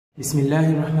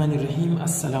बिस्मिल्लाहिर्रहमानिर्रहीम।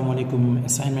 अस्सलाम वालेकुम।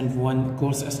 असाइनमेंट 1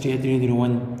 कोर्स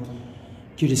STA301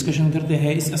 की डिस्कशन करते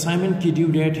हैं। इस असाइनमेंट की ड्यू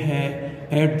डेट है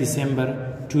 8 दिसंबर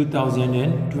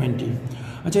 2020।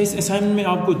 अच्छा, इस असाइनमेंट में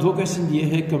आपको दो क्वेश्चन दिए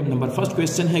हैं। नंबर फर्स्ट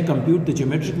क्वेश्चन है compute the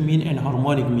geometric mean and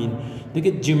harmonic mean.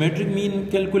 देखिए, ज्योमेट्रिक मीन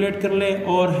कैलकुलेट कर ले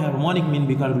और हार्मोनिक मीन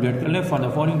भी कैलकुलेट कर ले for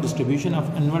the following distribution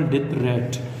of annual death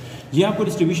rate. ये आपको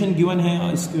डिस्ट्रीब्यूशन गिवन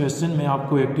है। इस क्वेश्चन में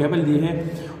आपको एक टेबल दी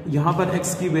है, यहाँ पर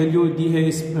x की वैल्यू दी है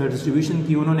इस डिस्ट्रीब्यूशन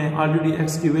की। उन्होंने ऑलरेडी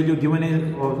x की वैल्यू गिवन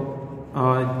है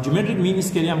और ज्योमेट्रिक मीन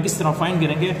इसके लिए हम किस तरह फाइंड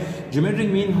करेंगे।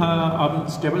 ज्योमेट्रिक मीन आप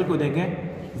इस टेबल को देखें,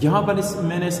 यहाँ पर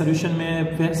मैंने सोल्यूशन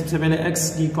में सबसे पहले x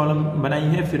की कॉलम बनाई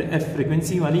है, फिर f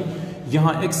फ्रिक्वेंसी वाली।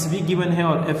 यहाँ x भी गिवन है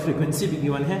और f फ्रिक्वेंसी भी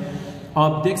गिवन है,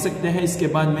 आप देख सकते हैं। इसके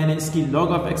बाद मैंने इसकी log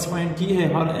ऑफ x फाइंड की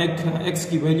है, हर एक x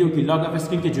की वैल्यू की log ऑफ x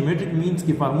की। ज्योमेट्रिक मीन्स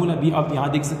की फार्मूला भी आप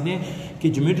यहाँ देख सकते हैं कि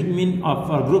geometric mean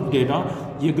of group data,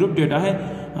 ये ग्रुप डेटा है।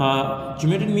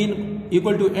 Geometric mean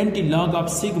equal to anti log of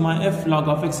sigma f log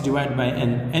of x divide by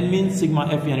n mean sigma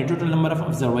f यानी टोटल नंबर ऑफ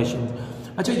ऑब्जर्वेशन।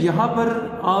 अच्छा, यहाँ पर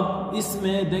आप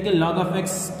इसमें देखें log ऑफ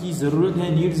x की ज़रूरत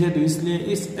है, नीड्स है, तो इसलिए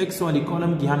इस x वाली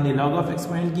कॉलम की हमने log ऑफ x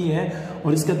फाइंड की है।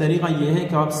 और इसका तरीका यह है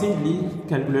कि आप सिंपली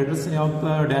कैलकुलेटर से आप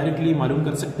डायरेक्टली मालूम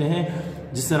कर सकते हैं।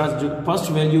 जिस तरह जो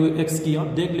फर्स्ट वैल्यू x की आप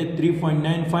देख ले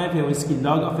 3.95 है और इसकी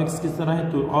log ऑफ x किस तरह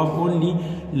है, तो आप ओनली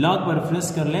log पर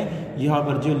प्रेस कर लें। यहाँ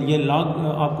पर जो ये log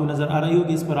आपको नज़र आ रही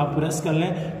होगी, इस पर आप प्रेस कर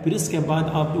लें। फिर इसके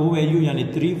बाद आप वो वैल्यू यानी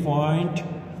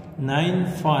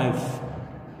 3.95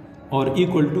 और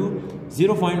इक्वल टू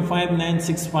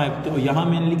 0.5965, तो यहाँ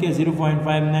मैंने लिखे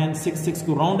 0.5966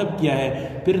 को राउंड अप किया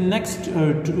है। फिर नेक्स्ट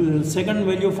सेकंड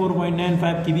वैल्यू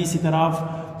 4.95 की भी इसी तरह आप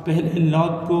पहले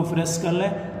लॉग को प्रेस कर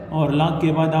लें और लॉग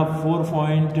के बाद आप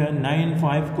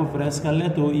 4.95 को प्रेस कर लें,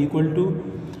 तो equal to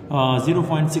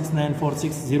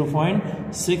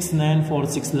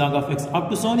 0.6946 log of x up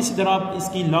to सो। इसी तरह आप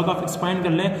इसकी log ऑफ x फाइंड कर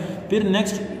लें। फिर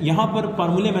नेक्स्ट यहाँ पर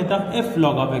फार्मूले में था f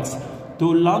log ऑफ x,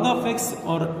 तो log ऑफ x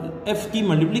और f की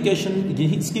मल्टीप्लिकेशन,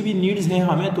 यही इसकी भी नीड्स हैं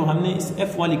हमें, तो हमने इस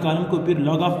f वाली कॉलम को फिर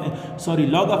log ऑफ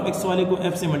x वाले को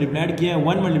f से मल्टीप्लाइड किया है।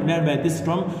 1 मल्टीप्लाइड बाय दिस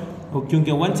टर्म,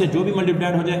 क्योंकि 1 से जो भी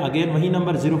मल्टीप्लाइड हो जाए अगेन वही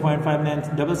नंबर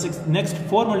 0.5966। नेक्स्ट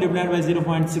 4 मल्टीप्लाइड बाय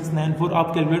 0.694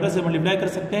 आप कैलकुलेटर से मल्टीप्लाई कर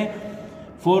सकते हैं।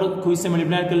 4 को इससे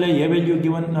मल्टीप्लाई कर ले, ये वैल्यू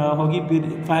गिवन होगी। फिर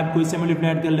 5 को इससे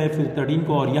मल्टीप्लाई कर ले, फिर 13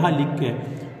 को, और यहाँ लिख के।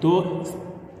 तो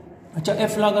अच्छा,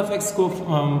 f log ऑफ x को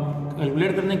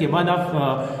कैलकुलेट करने के बाद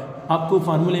आपको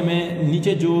फार्मूले में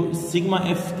नीचे जो सिग्मा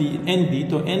f थी n थी,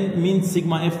 तो n मीन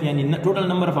सिग्मा f यानी total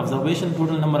number of observation,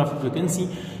 total number of frequency.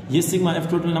 ये sigma f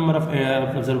total number of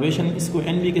observation, इसको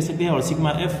n भी कह सकते हैं और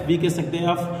सिग्मा f भी कह सकते हैं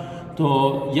आप।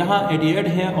 तो यहाँ 88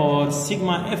 है और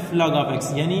sigma f log of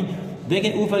x यानी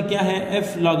देखें ऊपर क्या है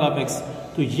f log ऑफ x,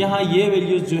 तो यहाँ ये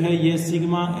वैल्यूज जो है ये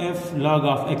sigma f log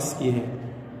of x की है।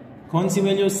 कौन सी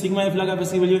value? Sigma f log of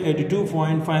x की वैल्यू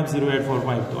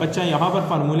 82.50845। तो अच्छा, यहाँ पर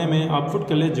फार्मूले में आप फुट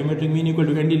कर ले geometric mean equal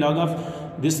to anti log of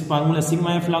this formula sigma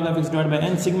f log of x divide by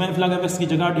n। Sigma f log of x की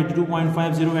जगह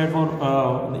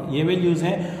 82.5084 ये वैल्यूज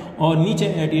है, और नीचे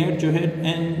 88 जो है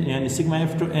n यानी sigma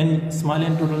f to n small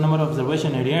n total number of observation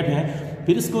 88 है।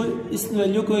 फिर इसको इस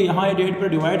वैल्यू को यहाँ 88 पर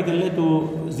डिवाइड कर ले तो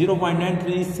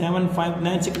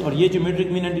 0.937596, और ये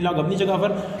ज्योमेट्रिक मीन एंटी लॉग अपनी जगह पर।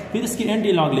 फिर इसकी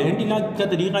एंटी लॉग ले। एंटी लॉग का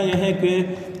तरीका यह है कि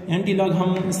एंटी लॉग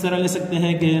हम इस तरह ले सकते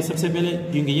हैं कि सबसे पहले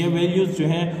क्योंकि ये वैल्यूज जो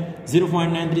है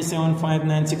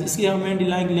 0.937596, इसकी हम एंटी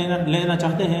लॉग लेना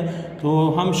चाहते हैं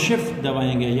तो हम शिफ्ट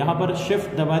दबाएंगे। यहाँ पर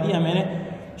शिफ्ट दबा दिया मैंने।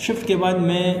 शिफ्ट के बाद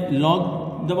मैं लॉग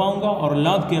दबाऊंगा और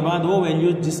लॉग के बाद वो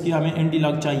वैल्यू जिसकी हमें एंटी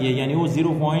लॉग चाहिए, यानी वो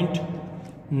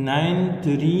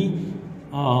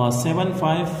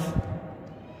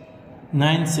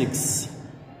 0.937596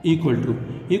 इक्वल टू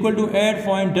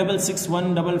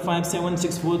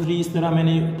 8.661557643। इस तरह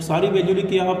मैंने सारी वैल्यू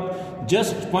लिखी। आप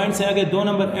जस्ट पॉइंट से आगे 2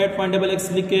 नंबर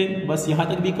 8.xx लिख के बस यहाँ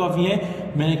तक भी काफ़ी है।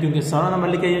 मैंने क्योंकि सारा नंबर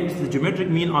लिखा है geometric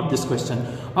mean of this question.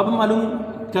 अब हम मालूम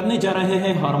करने जा रहे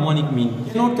हैं हार्मोनिक मीन।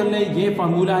 नोट कर ले, ये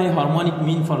फार्मूला है harmonic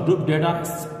mean for group data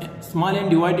small n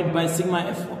divided by sigma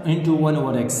f into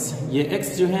 1/x। ये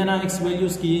x जो है ना, x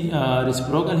वैल्यूज की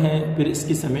रेसिप्रोकल है, फिर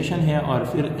इसकी समेशन है, और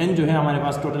फिर n जो है हमारे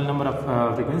पास टोटल नंबर ऑफ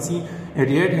फ्रिक्वेंसी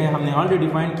 88 है, हमने ऑलरेडी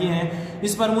फाइंड किए हैं।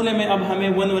 इस फार्मूले में अब हमें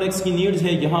 1/x की नीड्स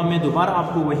है। यहाँ मैं दोबारा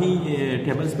आपको वही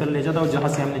टेबल्स पर ले जाता हूँ जहाँ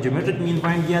से हमने ज्योमेट्रिक मीन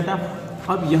फाइंड किया था।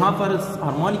 अब यहाँ पर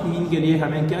हार्मोनिक मीन के लिए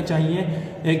हमें क्या चाहिए?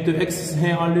 एक तो x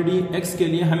है ऑलरेडी, x के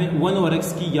लिए हमें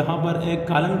 1/x की यहाँ पर एक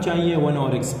कॉलम चाहिए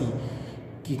 1/x की,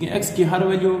 क्योंकि x की हर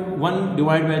वैल्यू 1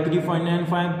 डिवाइड बाय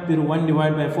 3.95, फिर 1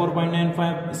 डिवाइड बाय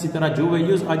 4.95, इसी तरह जो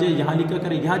वैल्यूज आ जाए यहाँ लिखा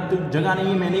करें। यहाँ तो जगह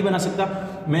नहीं, मैं नहीं बना सकता,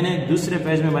 मैंने दूसरे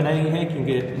पेज में बनाई है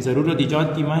क्योंकि ज़रूरत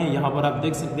ईजाद की माँ है। यहाँ पर आप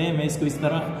देख सकते हैं, मैं इसको इस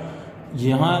तरह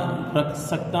यहाँ रख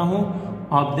सकता हूँ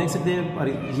आप देख सकते हैं, और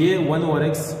ये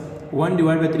 1/x 1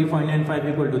 divide by 3.95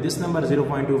 equal to this number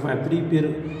 0.253, फिर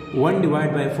 1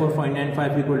 divide by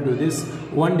 4.95 equal to this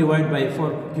 1 divide by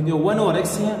 4, क्योंकि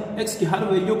 1/x है, x की हर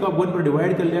वैल्यू को आप 1 पर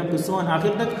डिवाइड कर लिया तो सो ऑन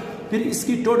आखिर तक, फिर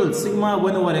इसकी टोटल सिग्मा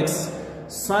 1/x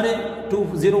सारे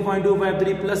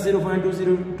 0.253 प्लस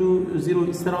 0.2020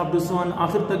 इस तरह आप सो ऑन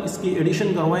आखिर तक इसकी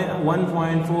एडिशन करवाएं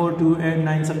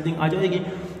 1.4289 समथिंग आ जाएगी।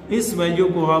 इस वैल्यू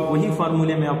को आप वही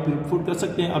फार्मूले में आप पुट कर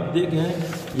सकते हैं। अब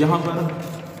देखें यहाँ पर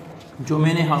जो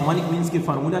मैंने हार्मोनिक मीन्स की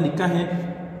फार्मूला लिखा है,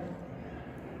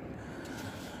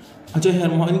 अच्छा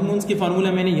हार्मोनिक मीन्स की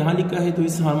फार्मूला मैंने यहाँ लिखा है, तो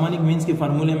इस हार्मोनिक मीन्स के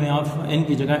फार्मूले में आप n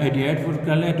की जगह 88 पुट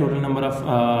कर लें, टोटल नंबर ऑफ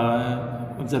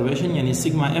ऑब्जर्वेशन यानी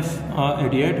सिग्मा f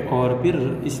 88, और फिर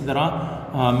इस तरह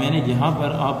मैंने यहाँ पर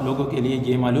आप लोगों के लिए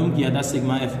ये मालूम किया था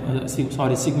सिग्मा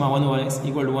 1/x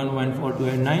इक्वल टू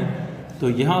 1.4289, तो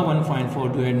यहाँ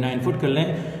 1.4289 फुट कर लें,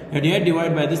 88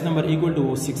 divide by this number equal to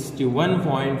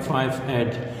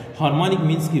 61.58, harmonic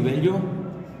means की वैल्यू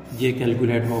ये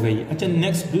कैलकुलेट हो गई। अच्छा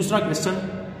नेक्स्ट दूसरा क्वेश्चन,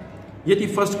 ये थी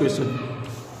first question.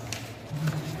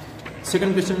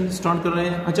 Second question start कर रहे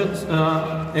हैं। अच्छा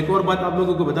एक और बात आप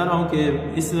लोगों को बता रहा हूँ कि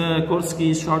इस कोर्स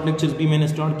की शॉर्ट लेक्चर्स भी मैंने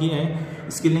स्टार्ट किए हैं,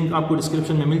 इसकी लिंक आपको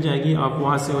डिस्क्रिप्शन में मिल जाएगी, आप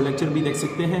वहाँ से वो लेक्चर भी देख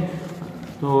सकते हैं।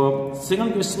 तो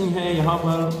सेकंड क्वेश्चन है यहाँ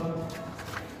पर,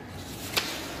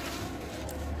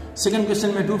 सेकंड क्वेश्चन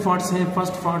में 2 पार्ट्स हैं।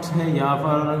 फर्स्ट पार्ट है यहाँ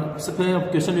पर, सबसे पहले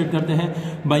क्वेश्चन रीड करते हैं।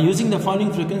 By using the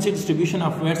following frequency distribution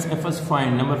of weights FS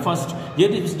find. Number first, ये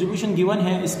डिस्ट्रीब्यूशन गिवन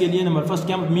है, इसके लिए नंबर फर्स्ट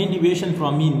क्या, mean deviation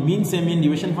from mean, mean से मीन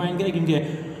डिविएशन फाइंड करें, क्योंकि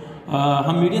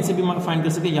हम मीडियन से भी फाइंड कर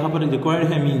सकते हैं, यहाँ पर रिक्वायर्ड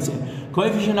है मीन से।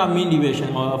 Coefficient of mean deviation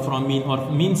from mean, और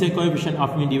मीन से कोएफिशिएंट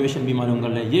ऑफ मीन डिविएशन भी मालूम कर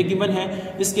लें, ये गिवन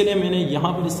है। इसके लिए मैंने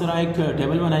यहाँ पर इस तरह एक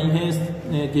टेबल बनाई है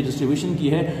कि डिस्ट्रीब्यूशन की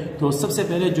है। तो सबसे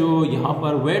पहले जो यहाँ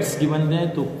पर वेट्स गिवन है,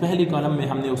 तो पहली कॉलम में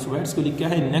हमने उस वेट्स को लिखा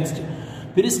है। नेक्स्ट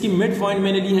फिर इसकी मिड पॉइंट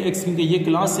मैंने ली है एक्स, क्योंकि ये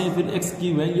क्लास है, फिर एक्स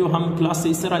की वैल्यू हम क्लास से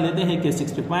इस तरह लेते हैं कि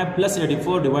 65 plus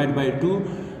 84 divide by 2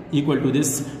 equal to this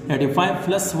 85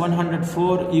 plus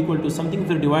 104 equal to something,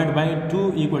 फिर डिवाइड बाई 2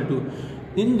 इक्वल टू,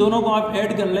 इन दोनों को आप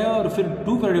ऐड कर ले और फिर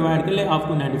 2 पर डिवाइड कर ले,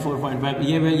 आपको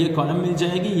 94.5 ये कॉलम मिल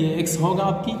जाएगी, ये x होगा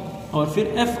आपकी। और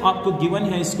फिर f आपको गिवन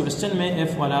है इस क्वेश्चन में,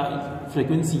 f वाला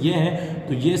फ्रीक्वेंसी ये है,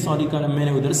 तो ये सॉरी कॉलम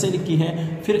मैंने उधर से लिखी है।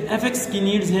 फिर fx की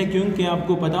नीड्स है, क्योंकि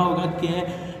आपको पता होगा कि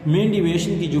मीन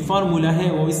डिविएशन की जो फार्मूला है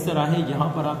वो इस तरह है, यहाँ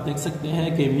पर आप देख सकते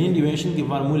हैं कि मीन डिविएशन की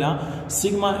formula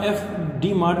sigma f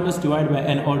D modulus divide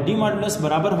by n, और डी मॉडुलस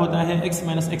बराबर होता है x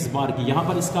माइनस एक्स बार की। यहाँ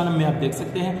पर इस कॉलम में आप देख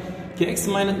सकते हैं कि x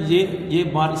माइनस ये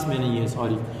बार इसमें नहीं है,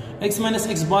 sorry, x minus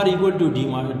x bar equal to D,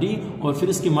 और फिर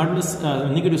इसकी मॉडुलस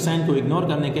नेगेटिव साइन को इग्नोर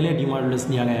करने के लिए डी मॉडुलस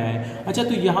लिया गया है। अच्छा,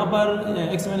 तो यहाँ पर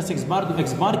x माइनस एक्स बार, तो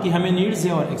x बार की हमें नीड्स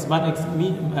है और x बार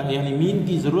यानी मीन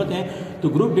की ज़रूरत है। तो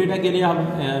ग्रुप डेटा के लिए हम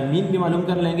मीन भी मालूम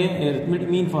कर लेंगे। Arithmetic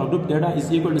mean for group data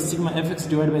is equal to sigma F x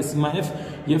divide by sigma F,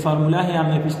 ये फार्मूला है,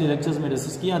 हमने पिछले लेक्चर्स में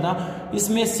डिस्कस किया था।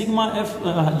 इसमें सिग्मा एफ,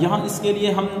 यहाँ इसके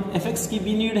लिए हम एफ एक्स की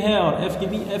भी नीड है और एफ की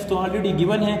भी, एफ तो ऑलरेडी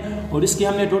गिवन है और इसकी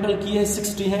हमने टोटल की है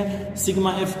 60 है,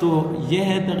 सिग्मा एफ तो ये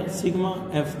है, तो सिग्मा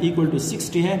एफ इक्वल टू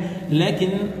 60 है। लेकिन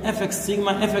F x,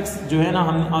 sigma F x जो है ना,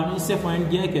 हमने इससे फाइंड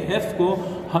किया है कि एफ को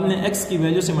हमने x की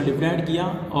वैल्यू से मल्टीप्लाइड किया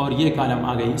और ये कॉलम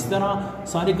आ गई। इस तरह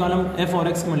सारे कॉलम f और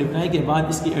x मल्टीप्लाई के बाद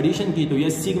इसकी एडिशन की, तो ये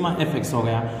सिग्मा एफ एक्स हो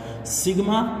गया,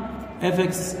 सिग्मा एफ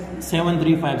एक्स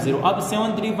 7350। अब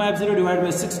 7350 डिवाइड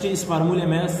बाई 60, इस फार्मूले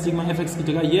में सिग्मा एफ एक्स की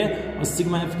जगह ये और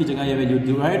सिग्मा एफ की जगह ये वैल्यू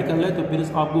डिवाइड कर ले, तो फिर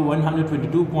आपको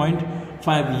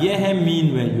 122.5 ये है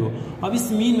मीन वैल्यू। अब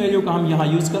इस मीन वैल्यू का हम यहाँ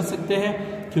यूज़ कर सकते हैं,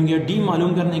 क्योंकि d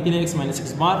मालूम करने के लिए x माइनस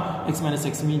एक्स बार, x माइनस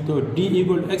एक्स मीन, तो d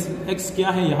इक्वल x क्या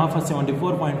है यहाँ पर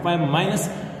 74.5 माइनस,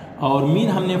 और मीन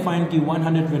हमने फाइंड की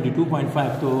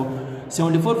 122.5, तो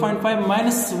 74.5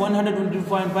 minus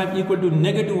 122.5 equal to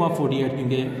negative of 48,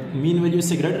 क्योंकि मीन वैल्यू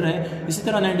इससे ग्रेटर है। इसी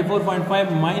तरह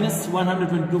 94.5 minus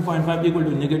 122.5 equal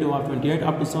to negative of 28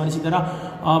 up to 7। इसी तरह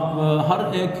आप हर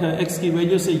एक x की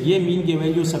वैल्यू से ये मीन की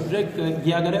वैल्यू सब्ट्रैक्ट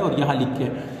किया करें और यहाँ लिख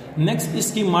के नेक्स्ट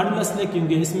इसकी मॉडुलस ले,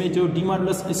 क्योंकि इसमें जो डी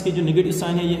मॉडुलस, इसकी जो नेगेटिव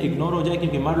साइन है ये इग्नोर हो जाए,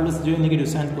 क्योंकि मॉडुलस जो है नेगेटिव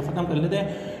साइन को खत्म कर लेते हैं।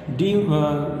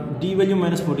 डी वैल्यू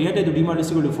माइनस 48 है, तो D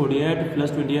modulus equal to 48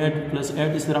 plus 28 plus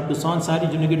 8, इस तरह तो सारी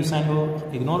जो नेगेटिव साइन है वो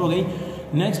इग्नोर हो गई।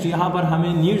 नेक्स्ट यहाँ पर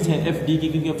हमें नीड्स है एफ डी की,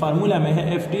 क्योंकि फार्मूला में है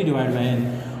F D divide by N.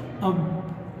 अब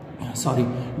सॉरी,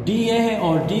 डी ये है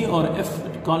और डी और एफ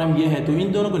कॉलम ये है, तो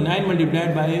इन दोनों को 9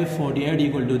 multiplied by 48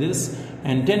 equal to this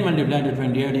and 10 multiplied by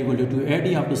 28 equal to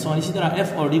 280 आप तो 100। इसी तरह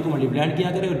एफ और डी को मल्टीप्लाइड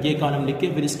किया करें और ये कॉलम लिख के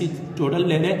फिर इसकी टोटल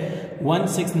ले ले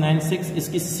 1696,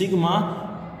 इसकी सिग्मा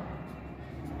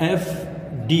एफ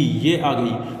डी ये आ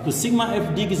गई, तो सिग्मा एफ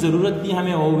डी की ज़रूरत थी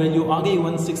हमें, वो वैल्यू आ गई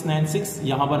 1696,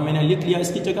 यहाँ पर मैंने लिख लिया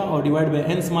इसकी जगह, और divide by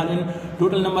N small N,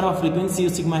 total number of frequency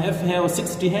sigma F है और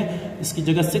 60 है, इसकी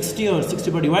जगह 60 और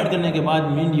 60 पर डिवाइड करने के बाद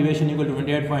mean deviation equal to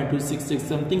 28.266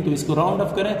 something, तो इसको राउंड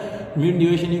ऑफ करें, मीन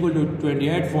डिविएशन इक्वल टू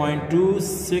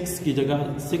 28.26 की जगह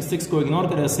 66 को इग्नोर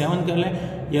करें 7 कर लें,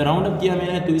 यह राउंड अप किया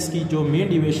मैंने, तो इसकी जो मीन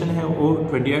डिविएशन है वो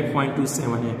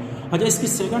 28.27 है। अच्छा, इसकी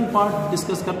सेकंड पार्ट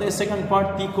डिस्कस करते हैं। सेकंड पार्ट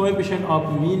थी कोएफिशिएंट ऑफ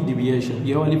मीन डिविएशन,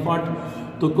 ये वाली पार्ट।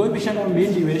 तो कोएफिशिएंट ऑफ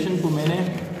मीन डिविएशन को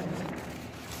मैंने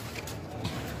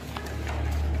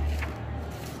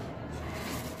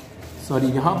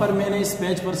यहाँ पर मैंने इस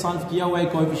पेज पर सॉल्व किया हुआ है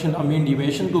कोएफिशिएंट ऑफ मीन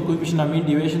डिविएशन को। कोएफिशिएंट ऑफ मीन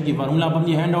डिविएशन की फार्मूला आप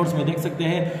अपनी हैंडआउट्स में देख सकते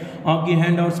हैं, आपकी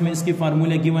हैंडआउट्स में इसके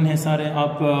फार्मूले गिवन है सारे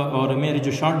आप, और मेरे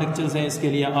जो शॉर्ट लेक्चर्स हैं इसके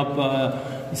लिए आप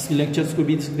इस लेक्चर्स को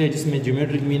भी देख सकते हैं, जिसमें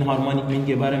ज्योमेट्रिक मीन, हार्मोनिक मीन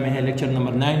के बारे में है लेक्चर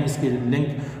नंबर 9, इसकी लिंक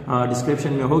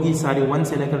डिस्क्रिप्शन में होगी, सारे 1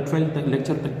 से लेकर 12 तक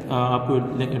लेक्चर तक आपको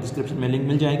डिस्क्रिप्शन में लिंक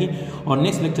मिल जाएगी, और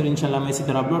नेक्स्ट लेक्चर इंशाल्लाह मैं इसी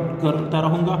तरह अपलोड करता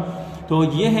रहूँगा। तो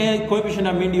ये है coefficient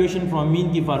of mean deviation from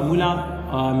mean की formula,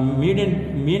 mean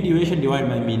deviation divide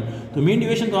by mean. तो मीन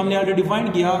डिविएशन तो हमने ऑलरेडी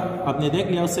फाइंड किया, आपने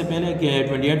देख लिया उससे पहले कि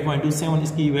 28.27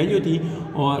 इसकी वैल्यू थी,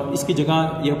 और इसकी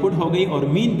जगह ये पुट हो गई, और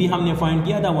मीन भी हमने फाइंड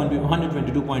किया था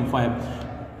 122.5।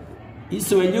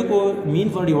 इस वैल्यू को मीन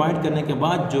पर डिवाइड करने के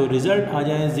बाद जो रिजल्ट आ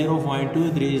जाए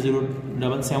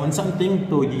 0.23077 समथिंग,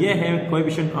 तो ये है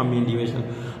कोएफिशिएंट ऑफ मीन डिविएशन।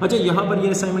 अच्छा, यहाँ पर ये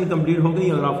असाइनमेंट कंप्लीट हो गई,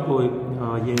 और आपको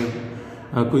ये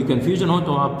कोई कंफ्यूजन हो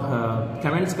तो आप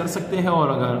कमेंट्स कर सकते हैं, और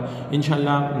अगर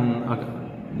इंशाल्लाह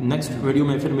नेक्स्ट वीडियो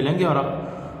में फिर मिलेंगे,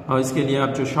 और इसके लिए आप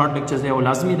जो शॉर्ट लेक्चर्स है वो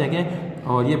लाजमी देखें।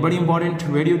 और ये बड़ी इंपॉर्टेंट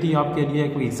वीडियो थी आपके लिए,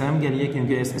 कोई एग्ज़ाम के लिए,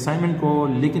 क्योंकि इस असाइनमेंट को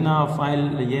लिखना, फाइल,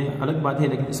 ये अलग बात है,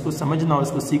 लेकिन इसको समझना और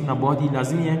इसको सीखना बहुत ही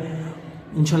लाजमी है।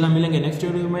 इंशाल्लाह मिलेंगे नेक्स्ट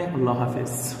वीडियो में। अल्लाह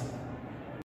हाफिज़।